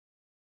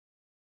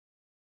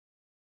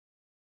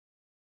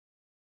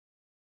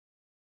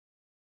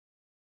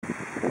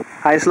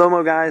Hi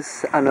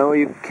SlowMoGuys, I know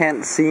you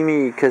can't see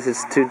me because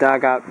it's too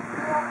dark out.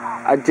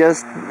 I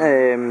just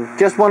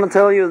want to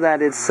tell you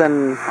that it's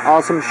an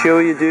awesome show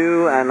you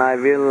do, and I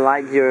really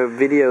like your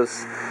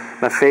videos.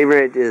 My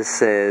favorite is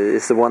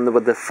the one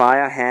with the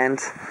fire hand.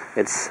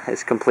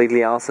 It's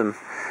completely awesome.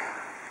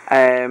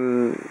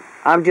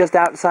 I'm just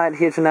outside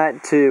here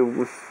tonight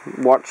to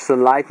watch the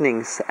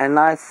lightnings, and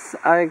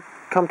I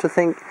come to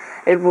think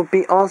it would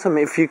be awesome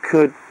if you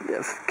could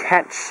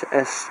catch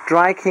a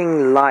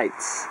striking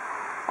lights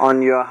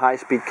on your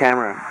high-speed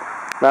camera.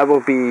 That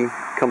would be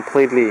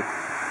completely,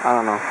 I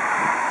don't know,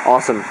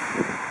 awesome.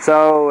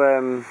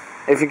 So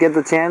if you get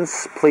the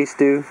chance, please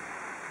do.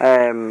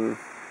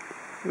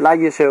 Like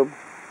your show.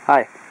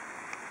 Hi.